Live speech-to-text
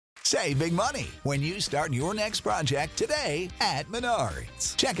Save big money when you start your next project today at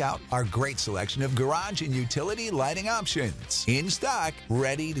Menards. Check out our great selection of garage and utility lighting options. In stock,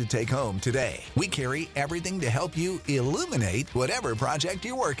 ready to take home today. We carry everything to help you illuminate whatever project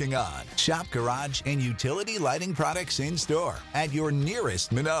you're working on. Shop garage and utility lighting products in store at your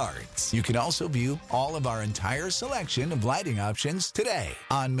nearest Menards. You can also view all of our entire selection of lighting options today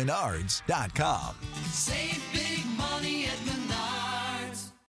on Menards.com. Save big money at Menards.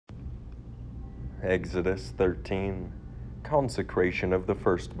 Exodus 13. Consecration of the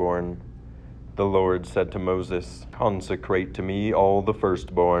firstborn. The Lord said to Moses, "Consecrate to me all the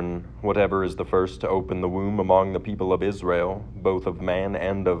firstborn. Whatever is the first to open the womb among the people of Israel, both of man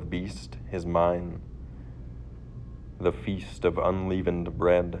and of beast, is mine." The Feast of Unleavened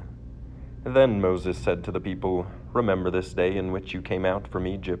Bread. Then Moses said to the people, "Remember this day in which you came out from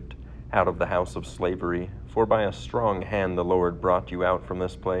Egypt, out of the house of slavery, for by a strong hand the Lord brought you out from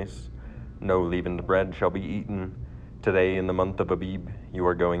this place. No leavened bread shall be eaten. Today in the month of Abib you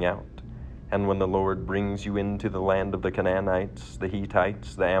are going out. And when the Lord brings you into the land of the Canaanites, the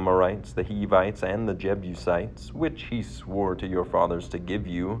Hittites, the Amorites, the Hivites, and the Jebusites, which he swore to your fathers to give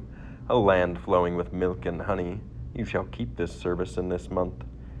you, a land flowing with milk and honey, you shall keep this service in this month.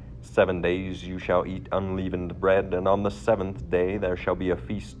 7 days you shall eat unleavened bread, and on the 7th day there shall be a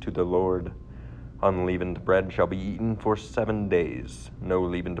feast to the Lord. Unleavened bread shall be eaten for 7 days. No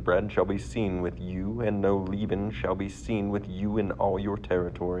leavened bread shall be seen with you, and no leaven shall be seen with you in all your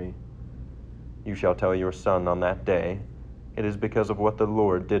territory. You shall tell your son on that day, 'It is because of what the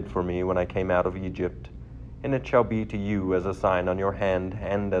Lord did for me when I came out of Egypt.' And it shall be to you as a sign on your hand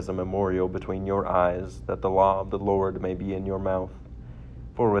and as a memorial between your eyes, that the law of the Lord may be in your mouth.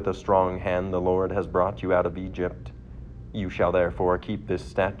 For with a strong hand the Lord has brought you out of Egypt. You shall therefore keep this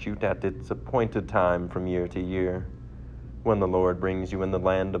statute at its appointed time from year to year. When the Lord brings you in the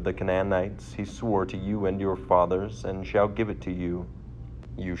land of the Canaanites, he swore to you and your fathers, and shall give it to you.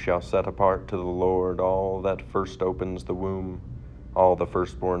 You shall set apart to the Lord all that first opens the womb. All the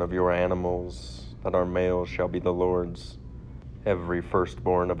firstborn of your animals that are males shall be the Lord's. Every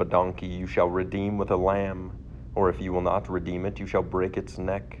firstborn of a donkey you shall redeem with a lamb, or if you will not redeem it, you shall break its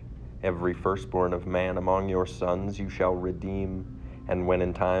neck. Every firstborn of man among your sons you shall redeem. And when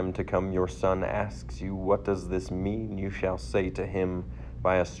in time to come your son asks you, 'What does this mean?' you shall say to him,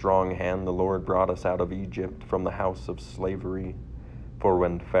 'By a strong hand the Lord brought us out of Egypt from the house of slavery.' For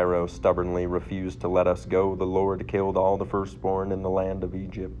when Pharaoh stubbornly refused to let us go, the Lord killed all the firstborn in the land of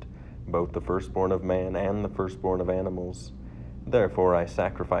Egypt, both the firstborn of man and the firstborn of animals. Therefore I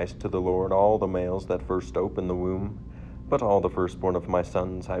sacrificed to the Lord all the males that first open the womb, but all the firstborn of my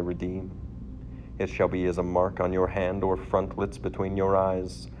sons I redeem. It shall be as a mark on your hand or frontlets between your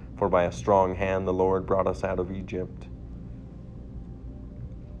eyes, for by a strong hand the Lord brought us out of Egypt."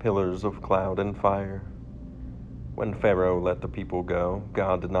 Pillars of cloud and fire. When Pharaoh let the people go,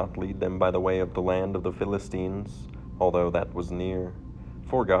 God did not lead them by the way of the land of the Philistines, although that was near.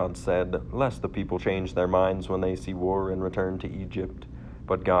 For God said, "Lest the people change their minds when they see war and return to Egypt."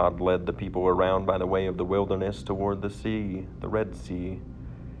 But God led the people around by the way of the wilderness toward the sea, the Red Sea.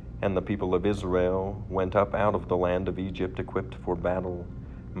 And the people of Israel went up out of the land of Egypt equipped for battle.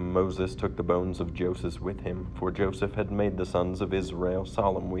 Moses took the bones of Joseph with him, for Joseph had made the sons of Israel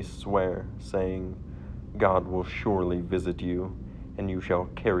solemnly swear, saying, "God will surely visit you, and you shall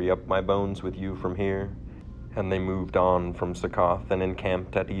carry up my bones with you from here." And they moved on from Succoth and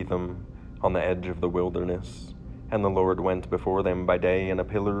encamped at Etham, on the edge of the wilderness. And the Lord went before them by day in a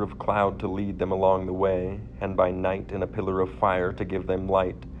pillar of cloud to lead them along the way, and by night in a pillar of fire to give them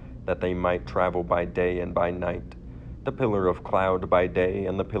light, that they might travel by day and by night. The pillar of cloud by day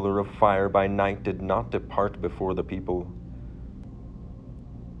and the pillar of fire by night did not depart before the people.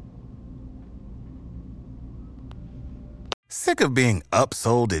 Sick of being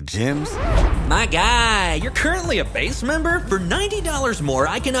upsold at gyms? My guy, you're currently a base member? For $90 more,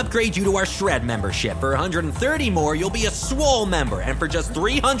 I can upgrade you to our Shred membership. For $130 more, you'll be a Swole member. And for just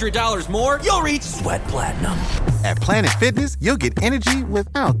 $300 more, you'll reach Sweat Platinum. At Planet Fitness, you'll get energy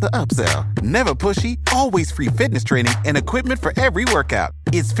without the upsell. Never pushy, always free fitness training and equipment for every workout.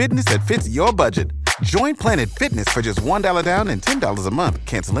 It's fitness that fits your budget. Join Planet Fitness for just $1 down and $10 a month.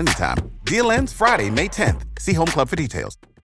 Cancel anytime. Deal ends Friday, May 10th. See Home Club for details.